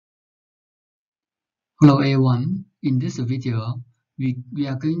Hello everyone, in this video we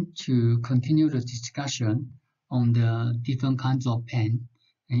are going to continue the discussion on the different kinds of pain,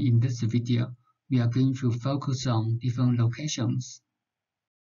 and in this video we are going to focus on different locations.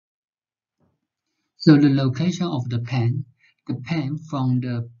 So the location of the pain from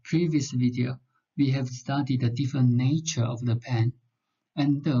the previous video, we have studied the different nature of the pain,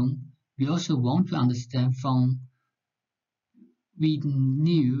 and then we also want to understand from we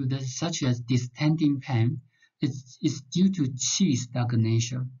knew that such as distending pain is due to qi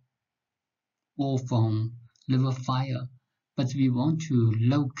stagnation or from liver fire, but we want to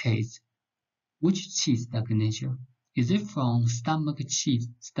locate which qi stagnation. Is it from stomach qi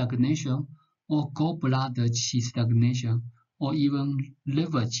stagnation or gallbladder qi stagnation or even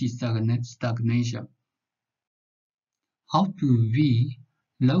liver qi stagnation? How do we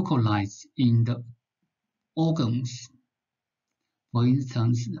localize in the organs? For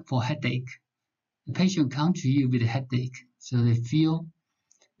instance, for headache, the patient comes to you with a headache, so they feel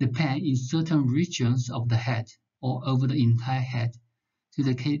the pain in certain regions of the head or over the entire head. So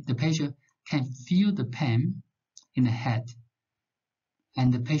the patient can feel the pain in the head,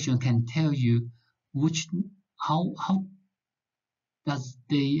 and the patient can tell you how does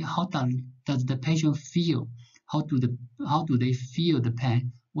the patient feel? How do they feel the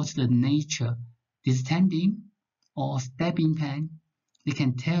pain? What's the nature? Distending or stabbing pain? They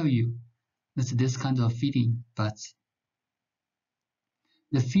can tell you. That's this kind of feeling, but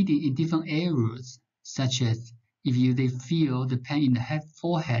the feeling in different areas, such as if they feel the pain in the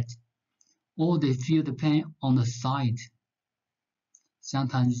forehead, or they feel the pain on the side.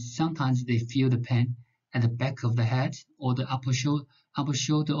 Sometimes they feel the pain at the back of the head or the upper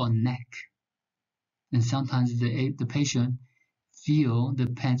shoulder or neck, and sometimes the patient feel the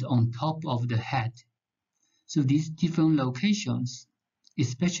pain on top of the head. So these different locations,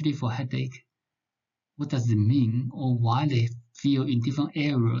 especially for headache, what does it mean or why they feel in different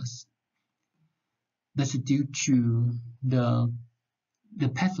areas? That's due to the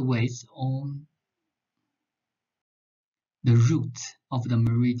pathways on the root of the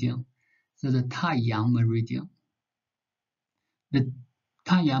meridian. So the Taiyang meridian. The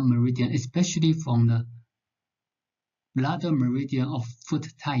Taiyang meridian, especially from the bladder meridian of foot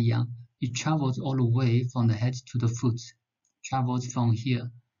Taiyang, it travels all the way from the head to the foot, travels from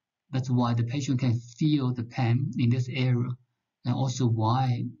here. That's why the patient can feel the pain in this area, and also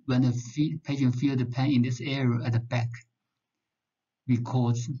why when the patient feels the pain in this area at the back, we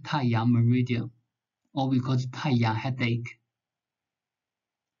call it Taiyang meridian, or we call it Taiyang headache.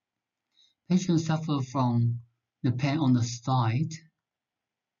 Patients suffer from the pain on the side.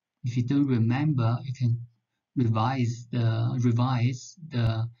 If you don't remember, you can revise the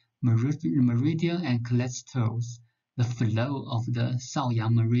meridian and cholesterol, the flow of the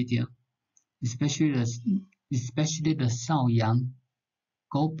Shaoyang meridian, especially the Shaoyang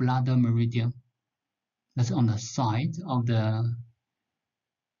gallbladder meridian. That's on the side of the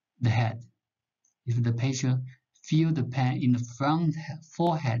head. If the patient feel the pain in the front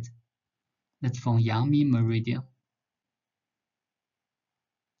forehead, that's from Yangmi meridian.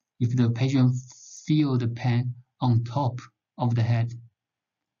 If the patient feel the pain on top of the head,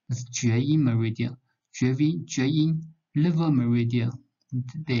 that's Jueyin meridian. Jueyin liver meridian.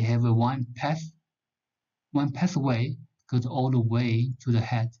 They have one pathway goes all the way to the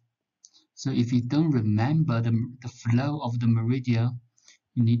head. So if you don't remember the flow of the meridian,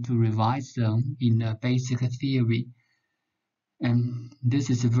 you need to revise them in the basic theory. And this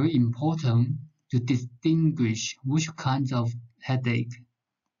is very important to distinguish which kinds of headache,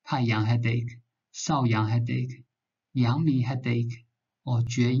 Taiyang headache, Shaoyang headache, Yangmi headache, or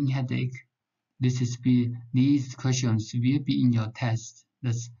Jueyin headache. These questions will be in your test.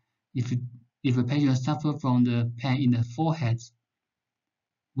 That's if a patient suffers from the pain in the forehead,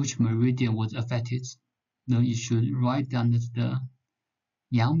 which meridian was affected? Then you should write down the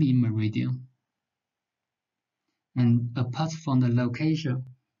Yangmi meridian. And apart from the location,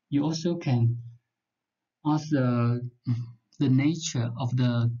 you also can ask the nature of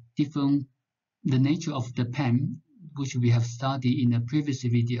the pain, which we have studied in the previous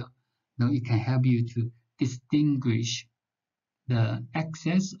video. Now it can help you to distinguish the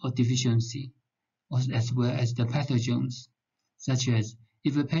excess or deficiency, as well as the pathogens, such as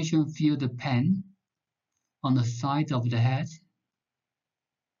if a patient feels the pain on the side of the head,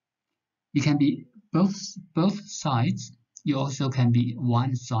 it can be both sides. It also can be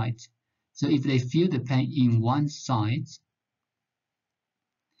one side. So if they feel the pain in one side,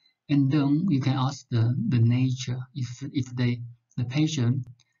 and then you can ask the nature. If the patient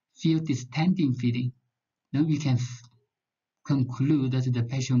feel distending feeling, then we can conclude that the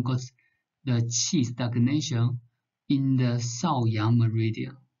patient got the qi stagnation in the Shaoyang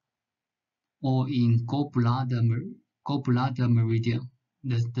meridian or in gallbladder meridian.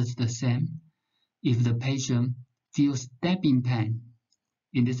 That's the same. If the patient feels stabbing pain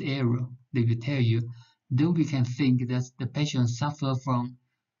in this area, they will tell you, though we can think that the patient suffers from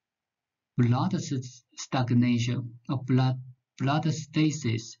blood stagnation or blood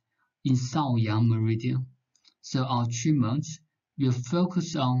stasis in Shaoyang meridian. So our treatment will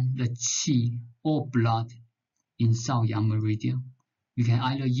focus on the qi or blood in Shaoyang meridian. You can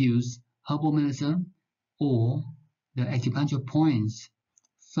either use herbal medicine or the acupuncture points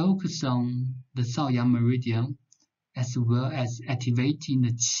focus on the Shaoyang meridian as well as activating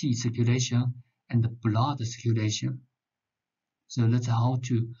the qi circulation and the blood circulation. So that's how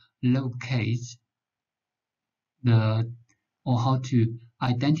to locate or how to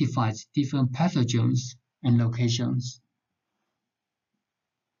identify different pathogens and locations.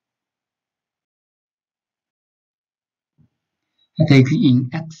 Headache in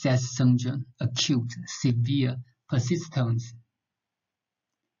excess syndrome, acute, severe, persistent,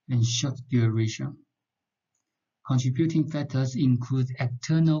 and short duration. Contributing factors include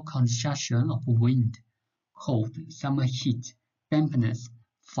external congestion of wind, cold, summer heat, dampness,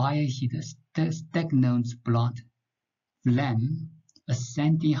 fire heat, stagnant blood, phlegm,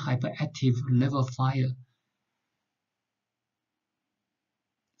 ascending hyperactive liver fire.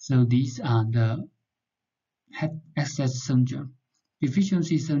 So these are the excess syndrome.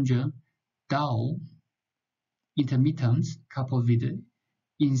 Deficiency syndrome, dull, intermittent, coupled with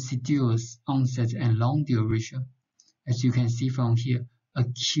insidious onset and long duration. As you can see from here,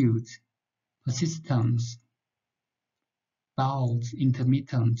 acute, persistent, dull,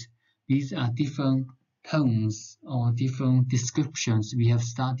 intermittent. These are different terms or different descriptions we have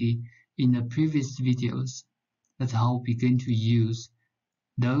studied in the previous videos. That's how we're going to use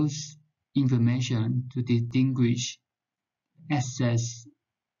those information to distinguish excess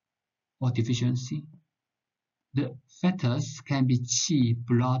or deficiency. The factors can be qi,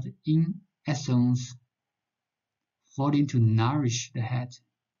 blood in essence, falling to nourish the head.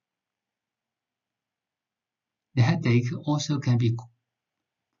 The headache also can be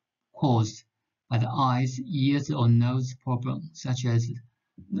caused by the eyes, ears, or nose problem, such as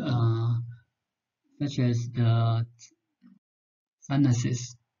the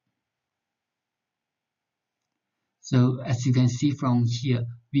sinuses. So as you can see from here,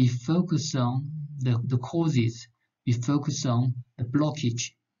 we focus on the causes. We focus on the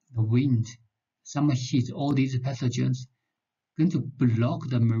blockage, the wind, summer heat, all these pathogens going to block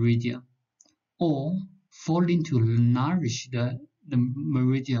the meridian or failing to nourish the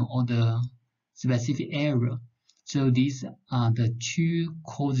meridian or the specific area. So these are the two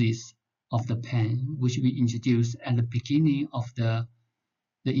causes of the pain which we introduced at the beginning of the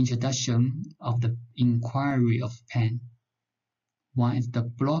introduction of the inquiry of pain. One is the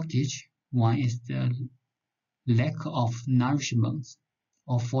blockage, one is the lack of nourishment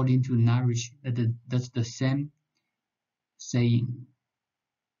or failing to nourish. That's the same saying.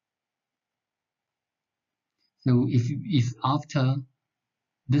 So if after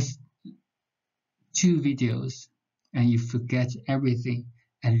this two videos and you forget everything,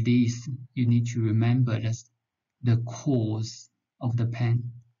 at least you need to remember that the cause of the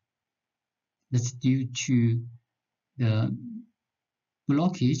pain. That's due to the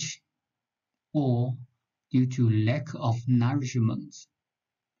blockage or due to lack of nourishment.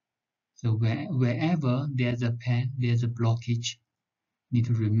 So wherever there's a pain, there's a blockage. You need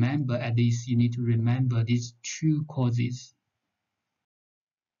to remember, at least you need to remember these two causes.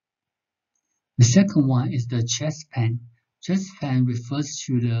 The second one is the chest pain. Chest pain refers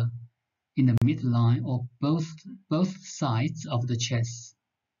to in the midline or both sides of the chest.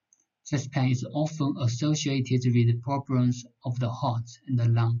 Chest pain is often associated with problems of the heart and the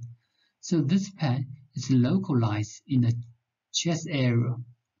lung. So this pain is localized in the chest area,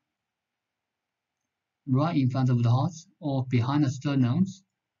 right in front of the heart or behind the sternum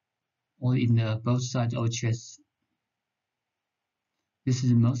or in both sides of the chest. This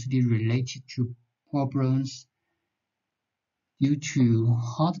is mostly related to problems due to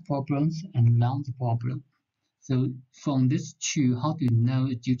heart problems and lung problem. So from these two, how do you know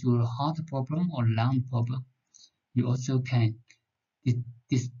it's due to a heart problem or lung problem? You also can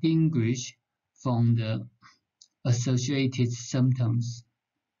distinguish from the associated symptoms.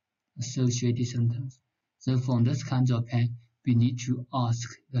 So from this kind of pain, we need to ask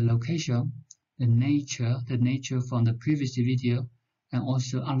the location, the nature from the previous video, and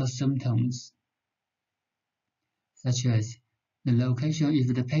also other symptoms, such as the location.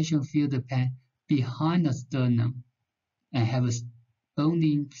 If the patient feels the pain behind the sternum and have a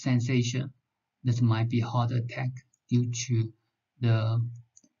burning sensation, This might be heart attack due to the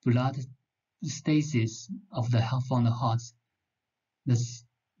blood stasis of from the heart. This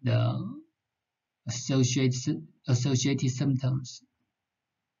the associated symptoms.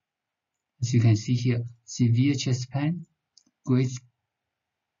 As you can see here, severe chest pain, great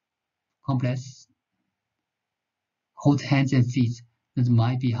complex, cold hands and feet. That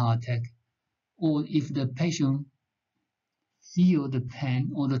might be heart attack. Or if the patient feel the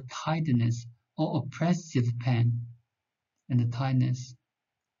pain or the tightness or oppressive pain and the tightness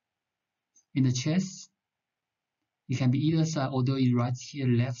in the chest, it can be either side, although it writes here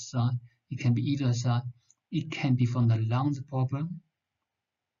left side, it can be either side. It can be from the lungs problem.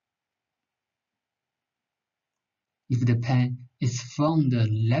 If the pain is from the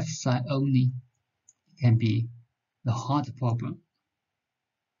left side only, it can be the heart problem.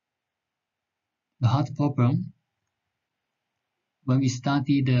 The heart problem, when we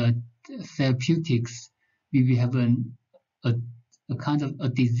study the therapeutics, we will have a kind of a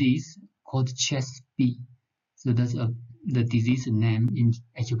disease called chest B. So that's the disease name in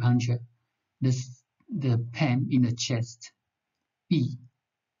acupuncture. This the pain in the chest. B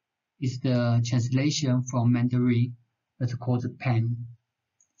is the translation from Mandarin that's called pain.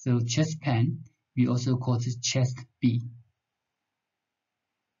 So chest pain, we also call it chest B.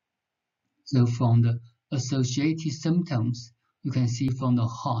 So from the associated symptoms, you can see from the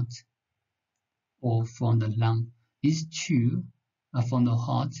heart or from the lung. These two are from the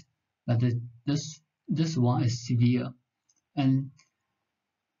heart, but this one is severe. And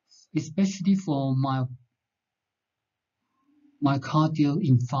especially for myocardial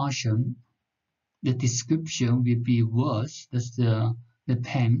infarction, the description will be worse. That's the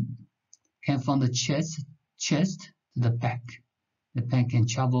pain can from the chest to the back. The pain can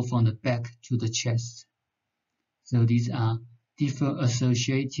travel from the back to the chest. So these are different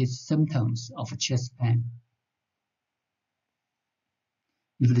associated symptoms of chest pain.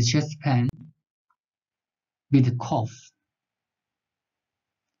 With the chest pain, with cough,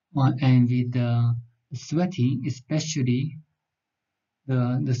 and with the sweating, especially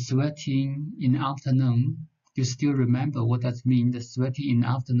the sweating in the afternoon. You still remember what that means, the sweating in the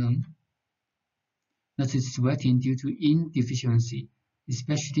afternoon? That is sweating due to yin deficiency,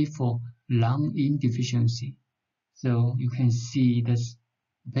 especially for lung yin deficiency. So you can see that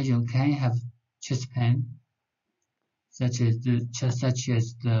the patient can have chest pain, such as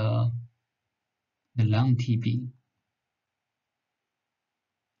the lung TB,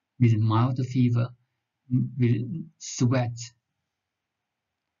 with mild fever, with sweat,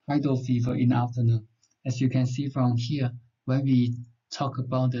 tidal fever in the afternoon. As you can see from here, when we talk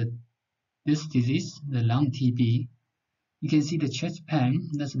about this disease, the lung TB, you can see the chest pain,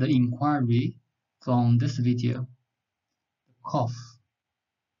 that's the inquiry from this video, the cough,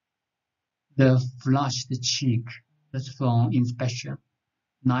 the flushed cheek, that's from inspection,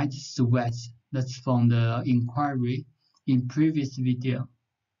 night sweat, that's from the inquiry in previous video,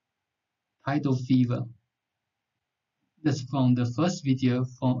 tidal fever, that's from the first video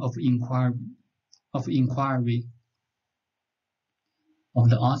of inquiry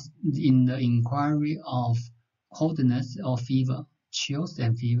in the inquiry of coldness or fever, chills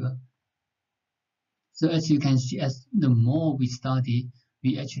and fever. So as you can see, as the more we study,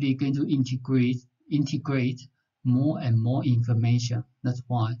 we actually going to integrate more and more information. That's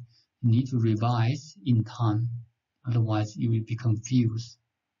why you need to revise in time. Otherwise, you will be confused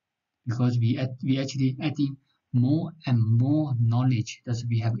because we actually adding more and more knowledge that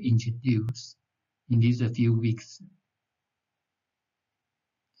we have introduced in these few weeks.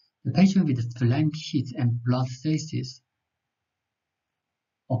 The patient with phlegm heat and blood stasis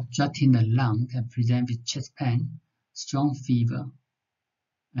obstructing the lung can present with chest pain, strong fever,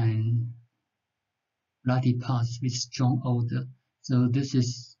 and bloody pus with strong odor. So this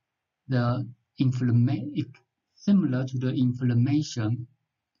is the inflammation, similar to the inflammation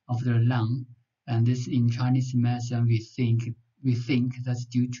of the lung. And this in Chinese medicine, we think that's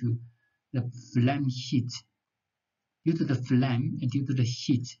due to the phlegm heat, due to the phlegm and due to the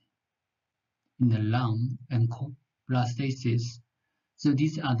heat in the lung and blood stasis. So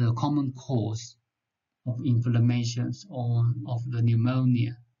these are the common cause of inflammations or of the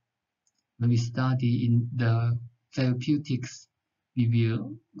pneumonia. When we study in the therapeutics, we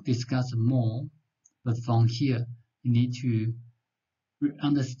will discuss more, but from here, you need to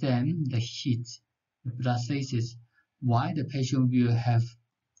understand the heat, the blood stasis, why the patient will have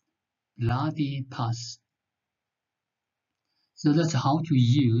bloody pus. So that's how to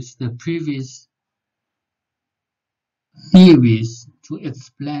use the previous theories to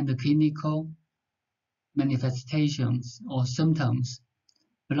explain the clinical manifestations or symptoms.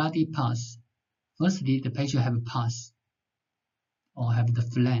 Bloody pus Firstly, the patient have a pus or have the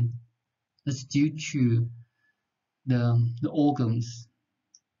phlegm. That's due to the organs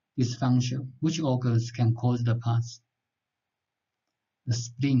dysfunction. Which organs can cause the pus? The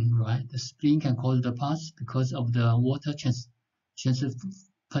spleen, right? The spleen can cause the pus because of the water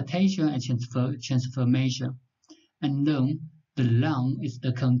transportation and transformation. And then the lung is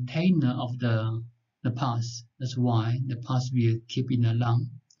the container of the pus. That's why the pus will keep in the lung.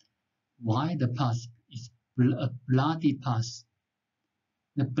 Why the pus is a bloody pus?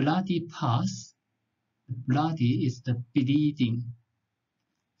 The bloody pus, the bloody is the bleeding.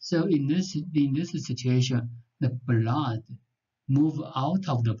 So in this situation, the blood move out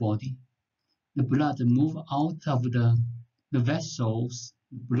of the body. The blood move out of the vessels.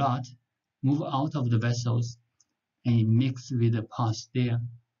 Blood move out of the vessels and it mix with the pus there.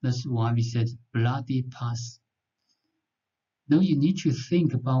 That's why we said bloody pus. Now you need to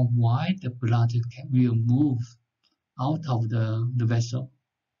think about why the blood will move out of the vessel.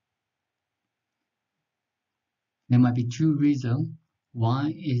 There might be two reasons.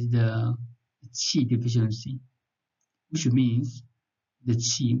 One is the qi deficiency, which means the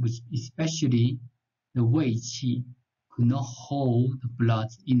qi, especially the wei qi, could not hold the blood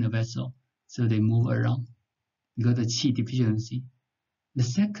in the vessel, so they move around because of the qi deficiency. The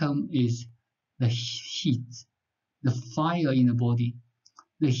second is the heat, the fire in the body.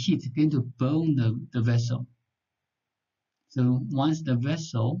 The heat is going to burn the vessel. So once the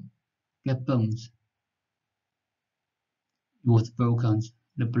vessel gets burned, it was broken,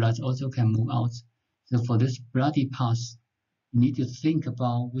 the blood also can move out. So for this bloody pus, you need to think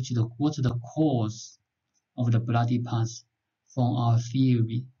about what's the cause of the bloody pus from our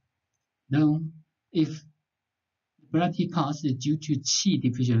theory. Then, if bloody pus is due to qi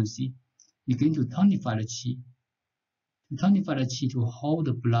deficiency, you're going to tonify the qi. To tonify the qi to hold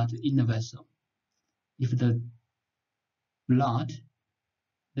the blood in the vessel. If the blood,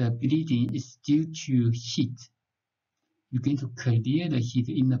 the bleeding is due to heat, you're going to clear the heat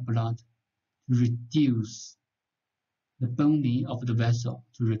in the blood to reduce the burning of the vessel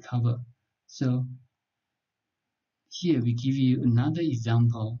to recover. So here we give you another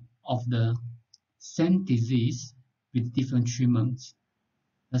example of the same disease with different treatments.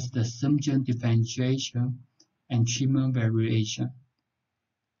 That's the symptom differentiation and treatment variation.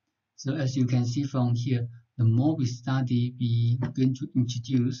 So as you can see from here, the more we study, we're going to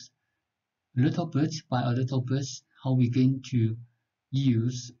introduce a little bit by a little bit how we're going to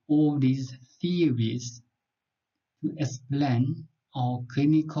use all these theories to explain our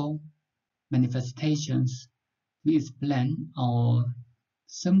clinical manifestations, to explain our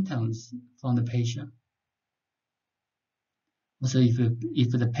symptoms from the patient. Also, if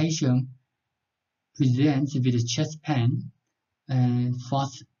the patient presents with chest pain and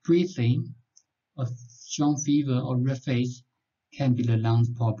fast breathing, or strong fever or red face, can be the lung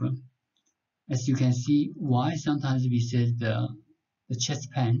problem. As you can see, why sometimes we say the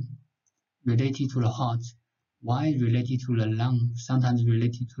chest pain related to the heart, why related to the lung, sometimes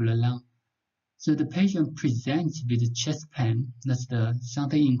related to the lung. So the patient presents with chest pain, that's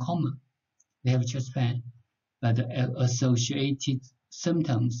something in common. They have chest pain, but the associated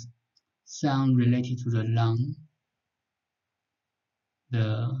symptoms, some related to the lung,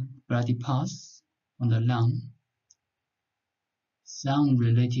 the bloody pus on the lung, some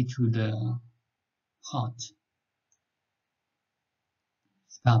related to the heart,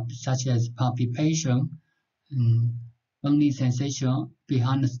 such as palpitation, burning sensation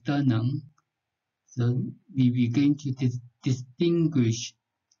behind the sternum. So we begin to distinguish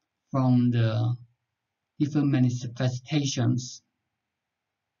from the different manifestations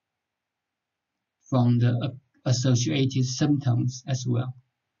from the associated symptoms as well.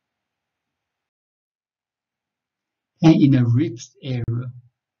 Pain in the ribs area.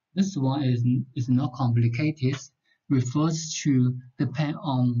 This one is not complicated. Refers to the pain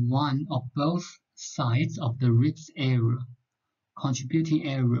on one or both sides of the ribs area. Contributing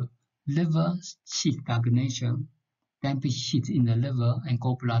area: liver qi stagnation, damp heat in the liver and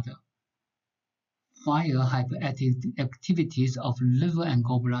gallbladder. Fire hyperactivities of liver and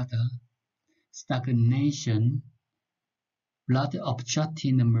gallbladder. Stagnation, blood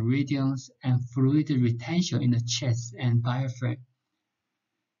obstructing the meridians and fluid retention in the chest and diaphragm.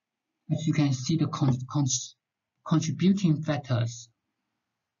 As you can see, the contributing factors,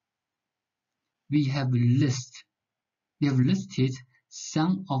 we have listed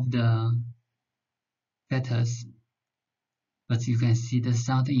some of the factors, but you can see there's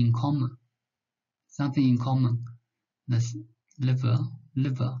something in common. That's liver,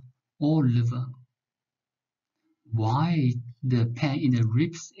 all liver. Why the pain in the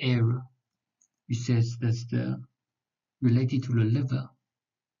ribs area? we said that's related to the liver.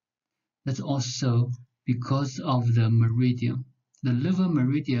 That's also because of the meridian. The liver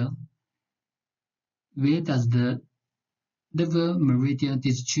meridian, where does the liver meridian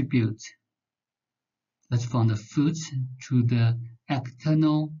distribute? That's from the foot to the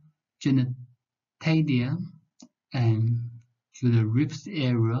external genitalia and to the ribs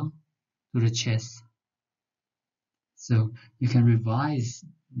area to the chest. So you can revise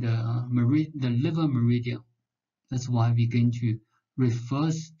the liver meridian. That's why we're going to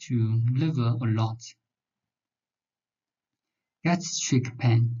refer to liver a lot. Gastric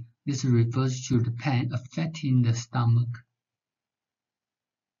pain. This refers to the pain affecting the stomach.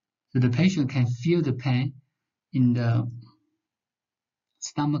 So the patient can feel the pain in the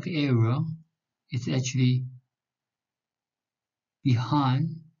stomach area. It's actually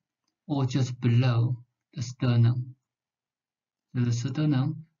behind or just below the sternum. So the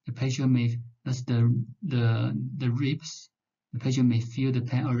sternum, the patient may, that's the ribs, the patient may feel the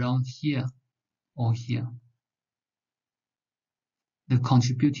pain around here or here. The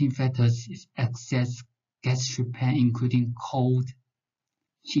contributing factors is excess gastric pain, including cold,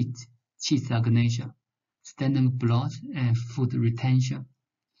 heat stagnation, stagnant blood, and food retention.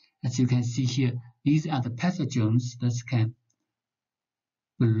 As you can see here, these are the pathogens that can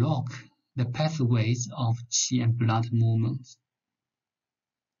block the pathways of qi and blood movements.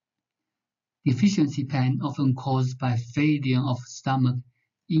 Deficiency pain often caused by failure of stomach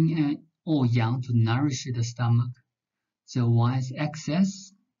yin or yang to nourish the stomach. So one is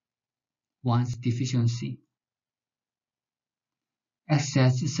excess, one is deficiency.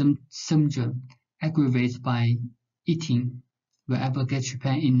 Excess syndrome aggravated by eating, wherever gastric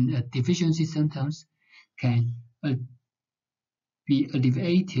pain in deficiency symptoms can be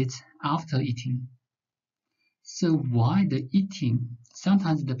alleviated after eating. So while the eating,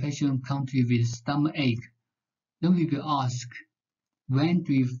 sometimes the patient comes to you with stomach ache. Then we will ask, when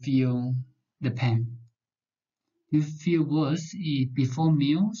do you feel the pain? Do you feel worse before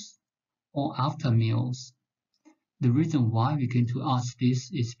meals or after meals? The reason why we're going to ask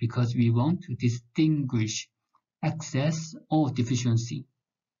this is because we want to distinguish excess or deficiency.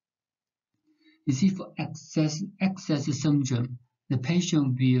 You see, for excess syndrome, the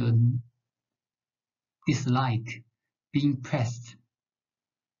patient will dislike being pressed.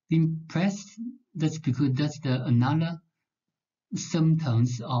 Being pressed, that's because that's another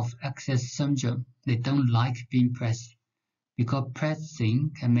symptoms of excess syndrome. They don't like being pressed because pressing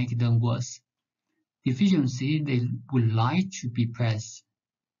can make them worse. Deficiency, they would like to be pressed.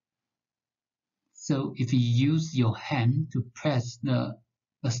 So if you use your hand to press the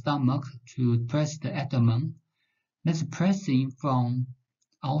stomach, to press the abdomen, that's pressing from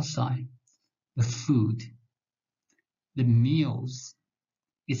outside. The food, the meals,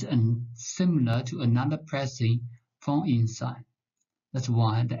 is similar to another pressing from inside. That's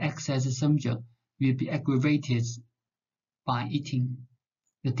why the excess syndrome will be aggravated by eating.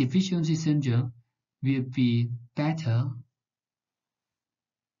 The deficiency syndrome will be better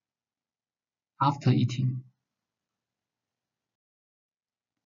after eating.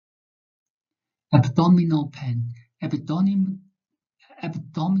 Abdominal pain. Abdominal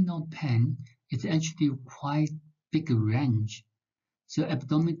pain is actually quite big range. So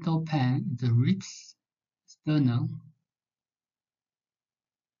abdominal pain, the ribs, sternum,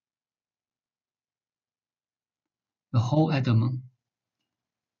 the whole abdomen,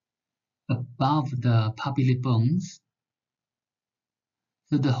 above the papillary bones.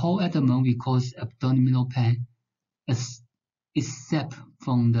 So the whole abdomen we call abdominal pain, except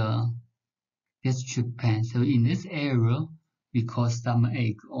from the gastric pain. So in this area, we call stomach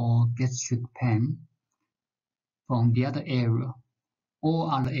ache or gastric pain. From the other area,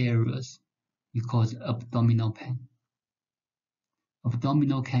 all other areas, we call abdominal pain.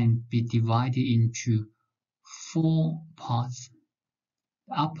 Abdominal can be divided into 4 parts: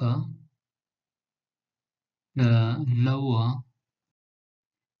 the upper, the lower,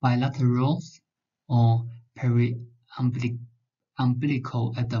 bilaterals, or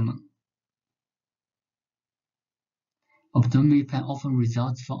umbilical abdomen. Abdominal pain often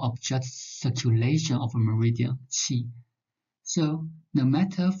results from obstructed circulation of a meridian, qi. So no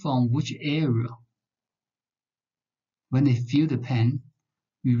matter from which area, when they feel the pain,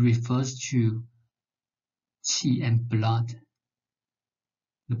 we refer to qi and blood,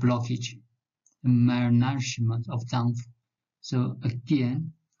 the blockage, the malnourishment of zangfu. So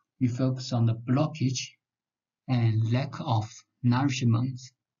again, we focus on the blockage and lack of nourishment.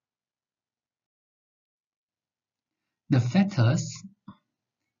 The factors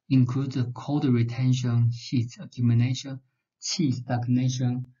include the cold retention, heat accumulation, qi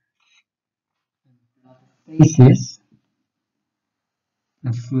stagnation, stasis,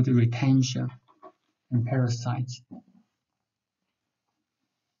 and food retention, and parasites.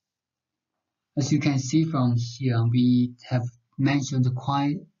 As you can see from here, we have mentioned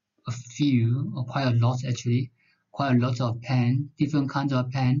quite a lot actually, quite a lot of pain, different kinds of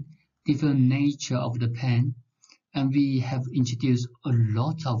pain, different nature of the pain, and we have introduced a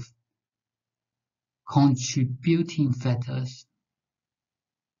lot of contributing factors.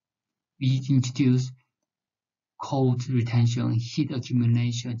 We introduced cold retention, heat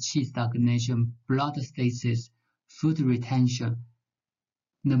accumulation, chi stagnation, blood stasis, food retention.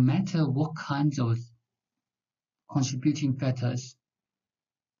 No matter what kinds of contributing factors,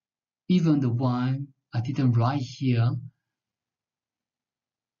 even the one I didn't write here,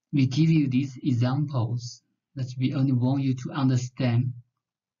 we give you these examples that we only want you to understand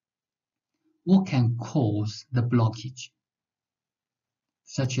what can cause the blockage.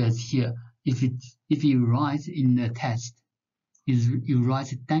 Such as here, if you write in the test, you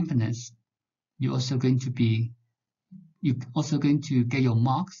write dampness, you're also going to get your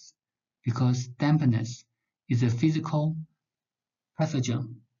marks because dampness is a physical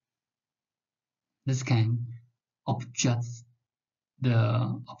pathogen that can obstruct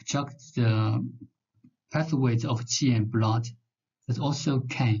the pathways of qi and blood, that also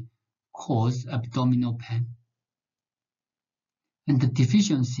can cause abdominal pain. And the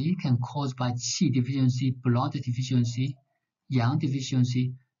deficiency can cause by qi deficiency, blood deficiency, yang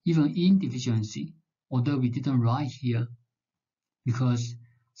deficiency, even yin deficiency, although we didn't write here. Because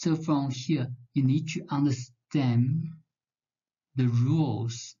so from here, you need to understand the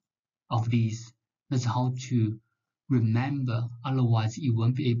rules of these. That's how to remember. Otherwise, you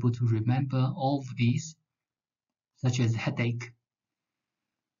won't be able to remember all of these, such as headache.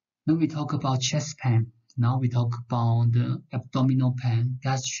 Then we talk about chest pain. Now we talk about the abdominal pain,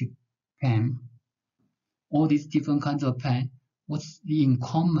 gastric pain. All these different kinds of pain, what's in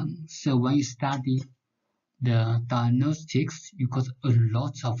common? So when you study the diagnostics, you got a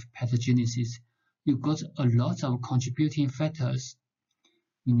lot of pathogenesis. You got a lot of contributing factors.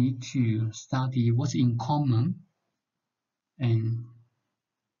 You need to study what's in common, and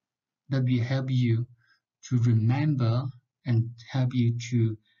that will help you to remember and help you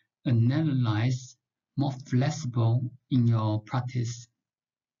to analyze more flexible in your practice.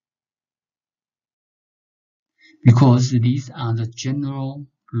 Because these are the general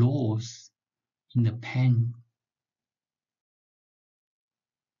laws in the pain.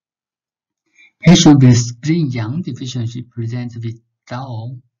 Patient with spleen yang deficiency presents with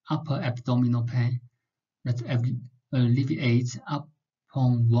dull upper abdominal pain that alleviates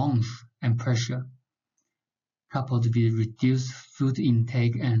upon warmth and pressure, coupled with reduced food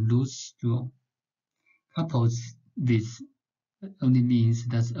intake and loose stool. Coupled with only means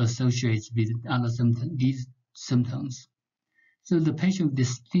that associates with other symptoms, these symptoms. So the patient with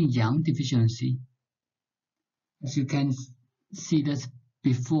spleen yang deficiency, as you can see that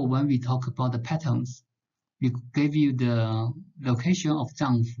before when we talk about the patterns, we gave you the location of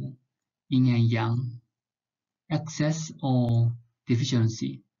zangfu, yin and yang, excess or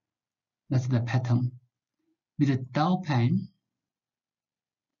deficiency. That's the pattern. With the dull pain,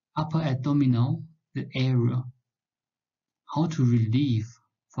 upper abdominal, the area, how to relieve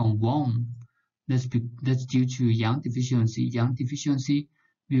from warm. That's due to yang deficiency. Yang deficiency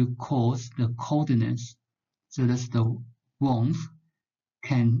will cause the coldness. So that's the warmth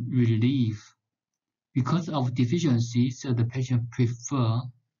can relieve. Because of deficiency, so the patient prefer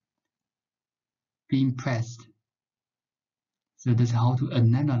being pressed. So that's how to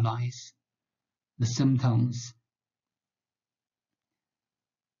analyze the symptoms.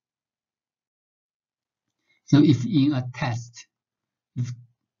 So if in a test, if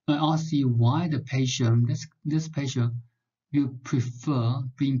I ask you why the patient, this patient will prefer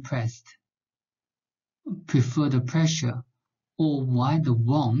being pressed, prefer the pressure, or why the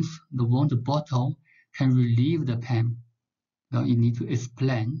warmth bottle can relieve the pain. Well, you need to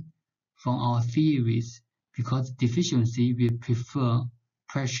explain from our theories, because deficiency will prefer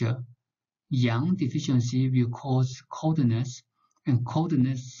pressure, yang deficiency will cause coldness, and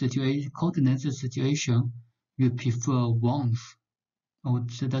coldness situation will prefer warmth.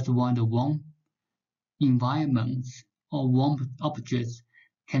 So that's why the warm environments or warm objects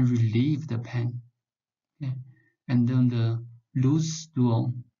can relieve the pain. Okay. And then the loose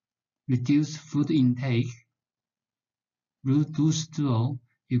stool, reduce food intake. Loose stool,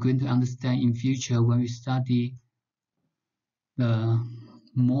 you're going to understand in future when we study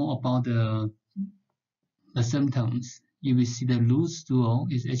more about the symptoms. You will see the loose stool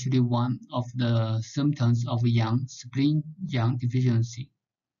is actually one of the symptoms of spleen yang deficiency.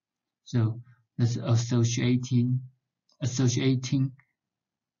 So That's associating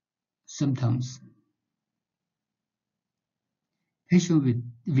symptoms. Patient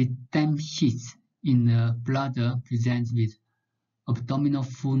with damp sheets in the bladder presents with abdominal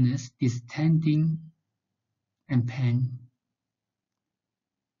fullness, distending, and pain.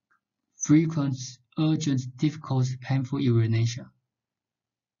 Frequent, urgent, difficult, painful urination.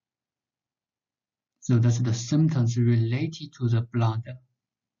 So that's the symptoms related to the bladder.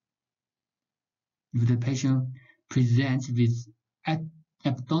 If the patient presents with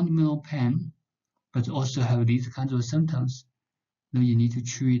abdominal pain, but also have these kinds of symptoms, then you need to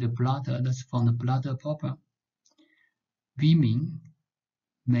treat the bladder. That's from the bladder problem. Women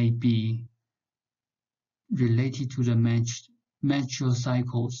may be related to the menstrual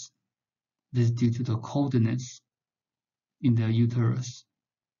cycles. This is due to the coldness in the uterus.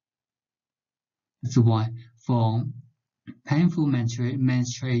 That's why for painful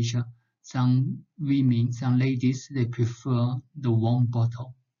menstruation, some women, some ladies, they prefer the warm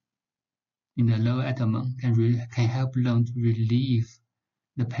bottle in the lower abdomen can help them to relieve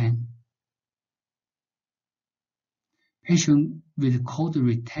the pain. Patient with cold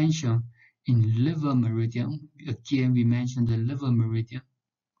retention in liver meridian, again we mentioned the liver meridian,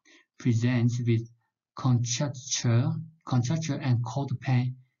 presents with contracture and cold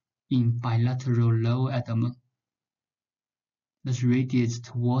pain in bilateral lower abdomen. This radiates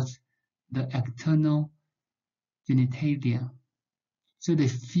towards the external genitalia. So they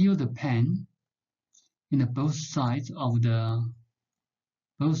feel the pain in both sides of the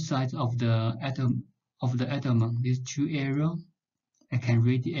abdomen. These two areas that can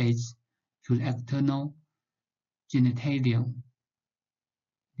radiate to the external genitalia.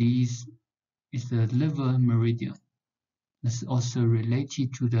 This is the liver meridian. That's also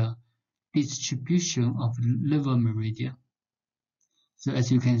related to the distribution of liver meridian. So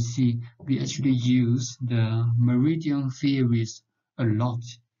as you can see, we actually use the meridian theories a lot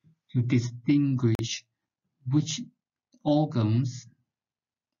to distinguish which organs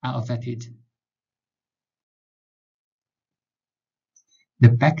are affected. The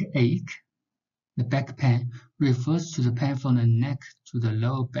backache, the back pain, refers to the pain from the neck to the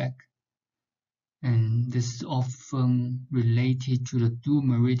lower back, and this is often related to the dual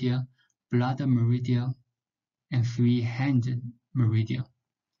meridian, bladder meridian, and three-handed meridian,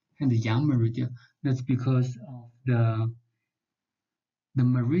 and the yang meridian. That's because of the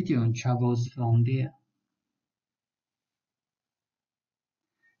meridian travels from there.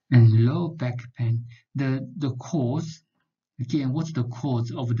 And low back pain, the cause, again, what's the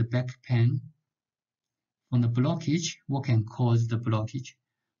cause of the back pain? From the blockage, what can cause the blockage?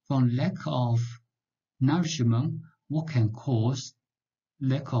 From lack of nourishment, what can cause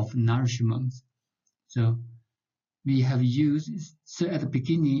lack of nourishment? So we have used, so at the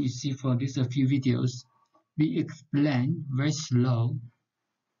beginning, you see for these a few videos, we explain very slow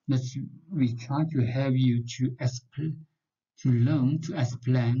that we try to help you to learn to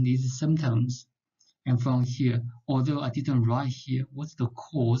explain these symptoms. And from here, although I didn't write here, what's the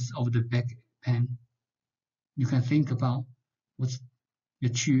cause of the back pain? You can think about what's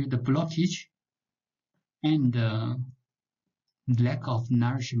the blockage and the lack of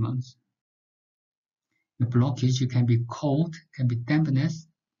nourishment. The blockage can be cold, can be dampness,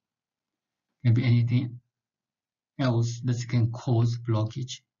 can be anything else that can cause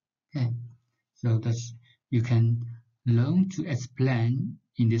blockage. Okay, so that's you can learn to explain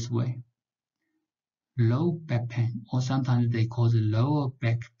in this way. Low back pain, or sometimes they call it lower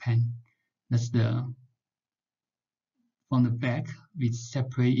back pain. That's from the back, we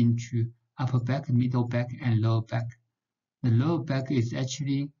separate into upper back, middle back, and lower back. The lower back is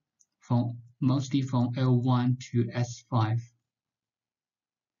actually mostly from L1 to S5.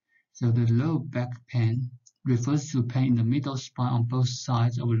 So the lower back pain refers to pain in the middle spine on both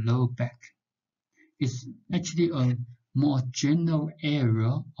sides of the lower back. It's actually a more general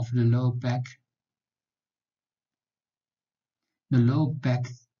area of the lower back. The lower back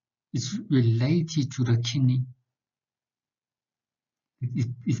is related to the kidney,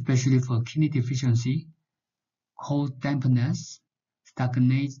 especially for kidney deficiency, cold dampness,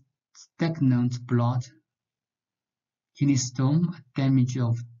 stagnant blood, kidney stone, damage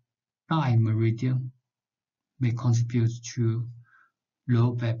of thigh meridian may contribute to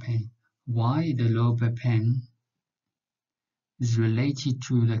low back pain. Why the low back pain is related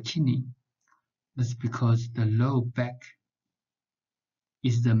to the kidney? That's because the low back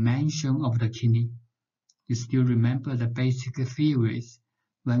is the mansion of the kidney. You still remember the basic theories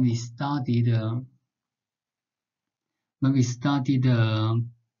when we studied the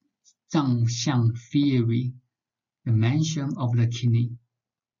脏象 theory, the mansion of the kidney.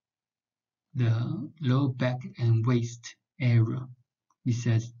 the low back and waist area. We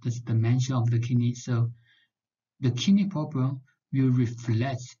said that's the dimension of the kidney. So the kidney problem will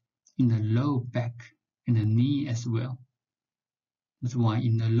reflect in the low back and the knee as well. That's why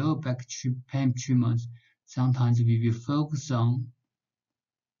in the low back pain treatments, sometimes we will focus on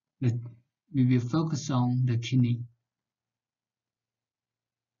the kidney.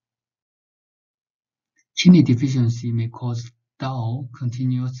 Kidney deficiency may cause dull,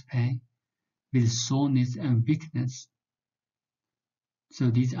 continuous pain with soreness and weakness. So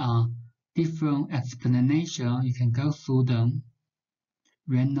these are different explanations. You can go through them.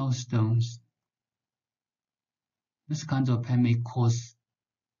 Renal stones. This kind of pain may cause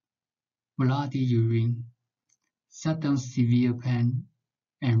bloody urine, sudden severe pain,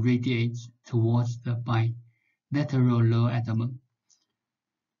 and radiates towards the bilateral lower abdomen.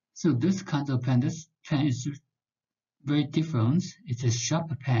 So this kind of pain, this pain is very different. It's a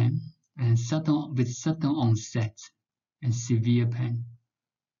sharp pain and with sudden onset and severe pain.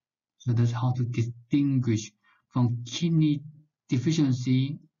 So that's how to distinguish from kidney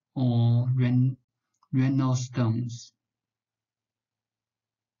deficiency or renal stones.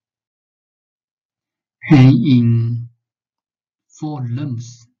 Pain in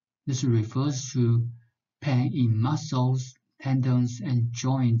forelimbs. This refers to pain in muscles, tendons, and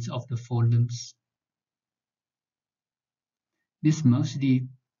joints of the forelimbs. This mostly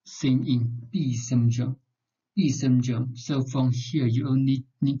seen in B syndrome. B syndrome. So from here, you only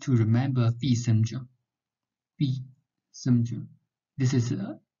need to remember B syndrome. B syndrome. This is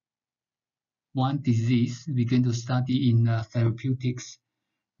one disease we're going to study in therapeutics.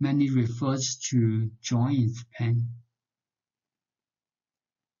 Mainly refers to joints pain.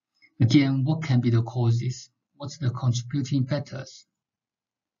 Again, what can be the causes? What's the contributing factors?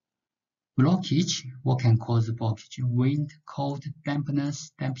 Blockage. What can cause blockage? Wind, cold,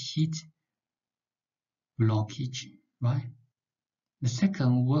 dampness, damp heat. Blockage, right? The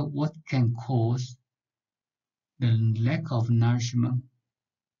second, what can cause the lack of nourishment?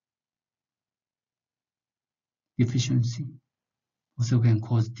 Deficiency also can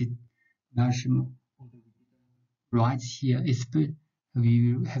cause nourishment. Right here,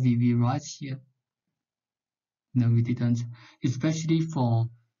 have we right here? No, we didn't. Especially for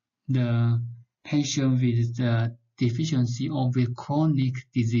the patient with the deficiency or with chronic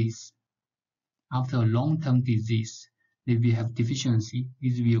disease. After a long-term disease, they will have deficiency.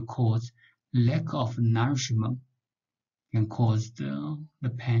 It will cause lack of nourishment and cause the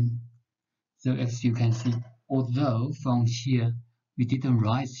pain. So as you can see, although from here we didn't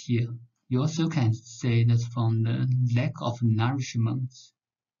write here, you also can say that from the lack of nourishment.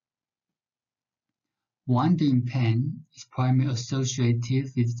 Wandering pain is primarily associated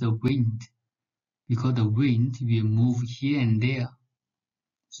with the wind, because the wind will move here and there.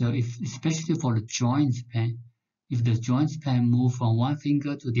 So especially for the joints pain, if the joints pain move from one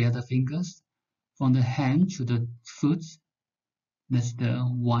finger to the other fingers, from the hand to the foot, that's the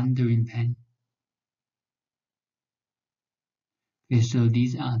wandering pain. Okay, so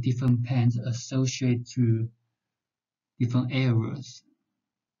these are different pains associated to different areas.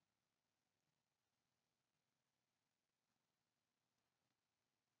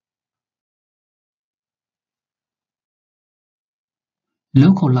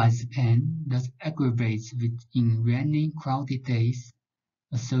 Localized pain that aggravates in rainy, crowded days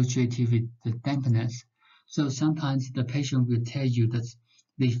associated with the dampness. So sometimes the patient will tell you that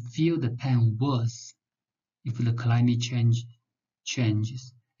they feel the pain worse if the climate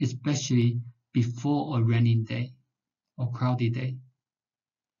changes, especially before a rainy day or crowded day,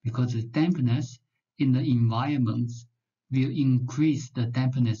 because the dampness in the environment will increase the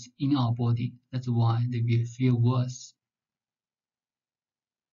dampness in our body. That's why they will feel worse.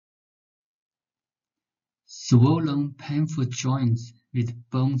 Swollen, painful joints with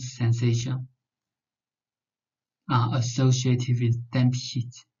bone sensation are associated with damp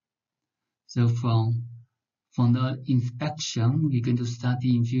heat. So from the inspection we're going to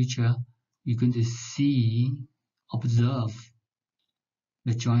study in future, you're going to observe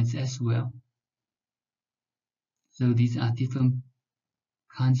the joints as well. So these are different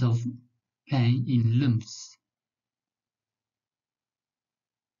kinds of pain in limbs.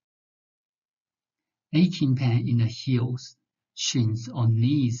 Aching pain in the heels, shins, or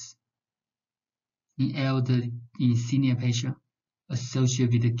knees in senior patient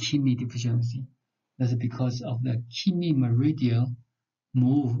associated with the kidney deficiency. That's because of the kidney meridian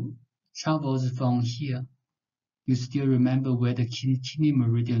travels from here. You still remember where the kidney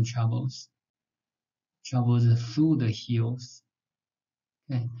meridian travels? Travels through the heels.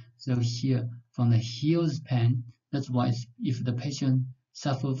 Okay, so here from the heels pain, that's why if the patient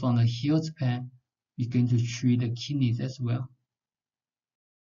suffer from the heels pain, we're going to treat the kidneys as well.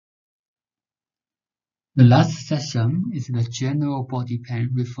 The last session is the general body pain,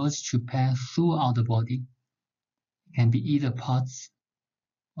 refers to pain throughout the body. It can be either parts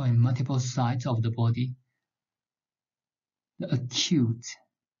or in multiple sites of the body. The acute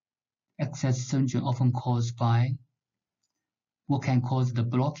excess syndrome often caused by what can cause the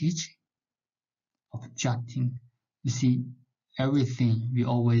blockage, obstructing. You see, everything we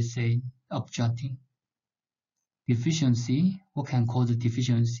always say obstructing. Deficiency, what can cause the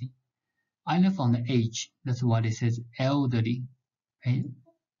deficiency? Either from the age, that's why it says elderly.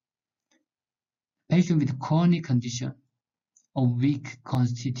 Patient with chronic condition or weak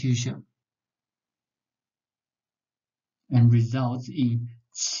constitution, and results in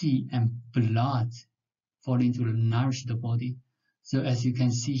qi and blood falling to nourish the body. So as you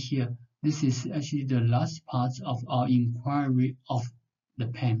can see here, this is actually the last part of our inquiry of the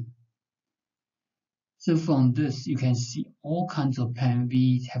pain. So from this, you can see all kinds of pain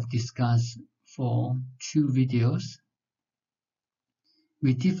we have discussed for 2 videos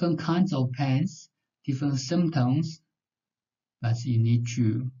with different kinds of pains, different symptoms, but you need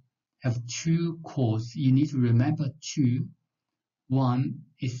to have 2 causes. You need to remember 2. One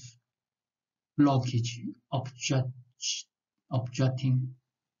is blockage, obstructing.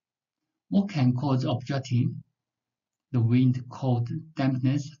 What can cause obstructing? The wind, cold,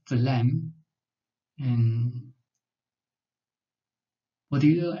 dampness, phlegm, and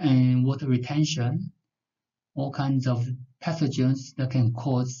water retention, all kinds of pathogens that can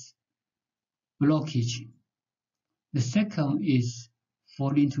cause blockage. The second is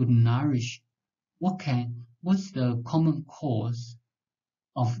failing to nourish. What's the common cause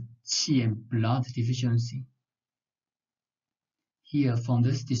of qi and blood deficiency? Here from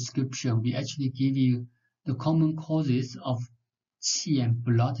this description, we actually give you the common causes of qi and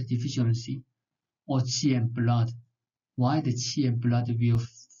blood deficiency, or qi and blood. Why the qi and blood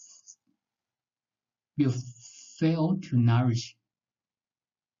will fail to nourish.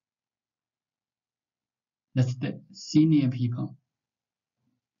 That's the senior people.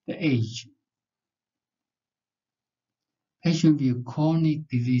 The age. Patients with chronic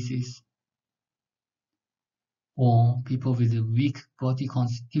diseases or people with a weak body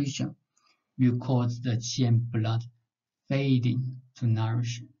constitution will cause the qi and blood failing to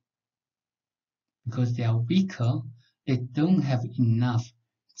nourish. Because they are weaker, they don't have enough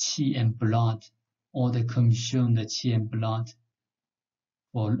qi and blood, or they consume the qi and blood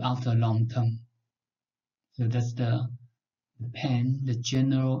for after long term. So that's the pain, the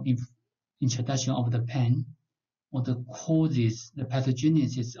general introduction of the pain, or the causes, the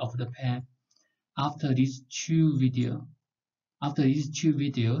pathogenesis of the pain. After these 2 videos,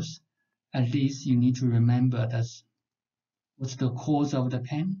 at least you need to remember that what's the cause of the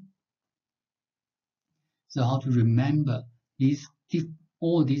pain. So how to remember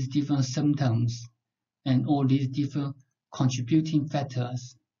all these different symptoms and all these different contributing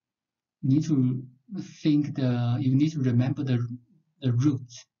factors. You need to remember the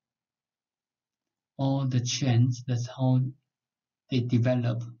root or the change. That's how they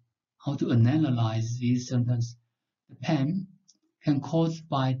develop. How to analyze these symptoms. The pain can cause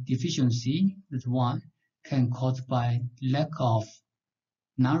by deficiency, that's one, can cause by lack of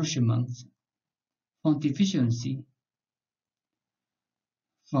nourishment. From deficiency,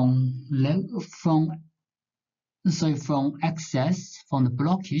 from excess, from the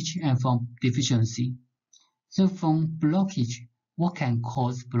blockage, and from deficiency. So from blockage, what can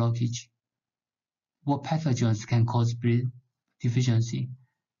cause blockage? What pathogens can cause deficiency?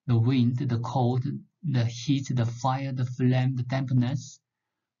 The wind, the cold, the heat, the fire, the flame, the dampness,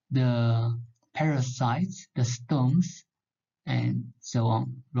 the parasites, the storms, and so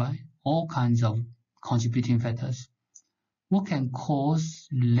on, right? All kinds of contributing factors. What can cause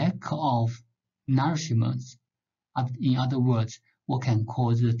lack of nourishment? In other words, what can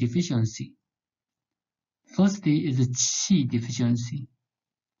cause the deficiency? Firstly is the qi deficiency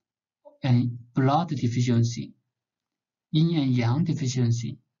and blood deficiency, yin and yang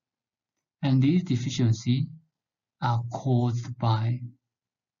deficiency. And these deficiencies are caused by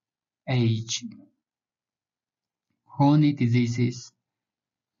age, chronic diseases,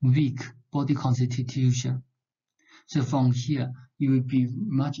 weak body constitution. So from here, it will be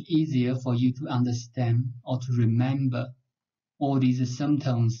much easier for you to understand or to remember all these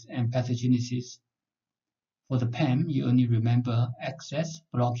symptoms and pathogenesis. For the pain, you only remember excess,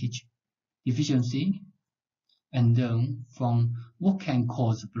 blockage, deficiency, and then from what can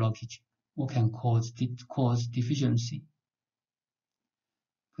cause blockage, what can cause deficiency.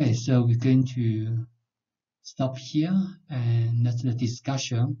 Okay, so we're going to stop here, and that's the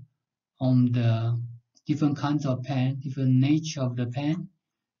discussion on the different kinds of pain, different nature of the pain,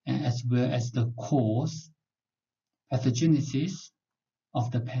 and as well as the cause, pathogenesis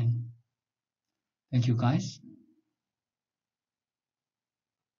of the pain. Thank you guys.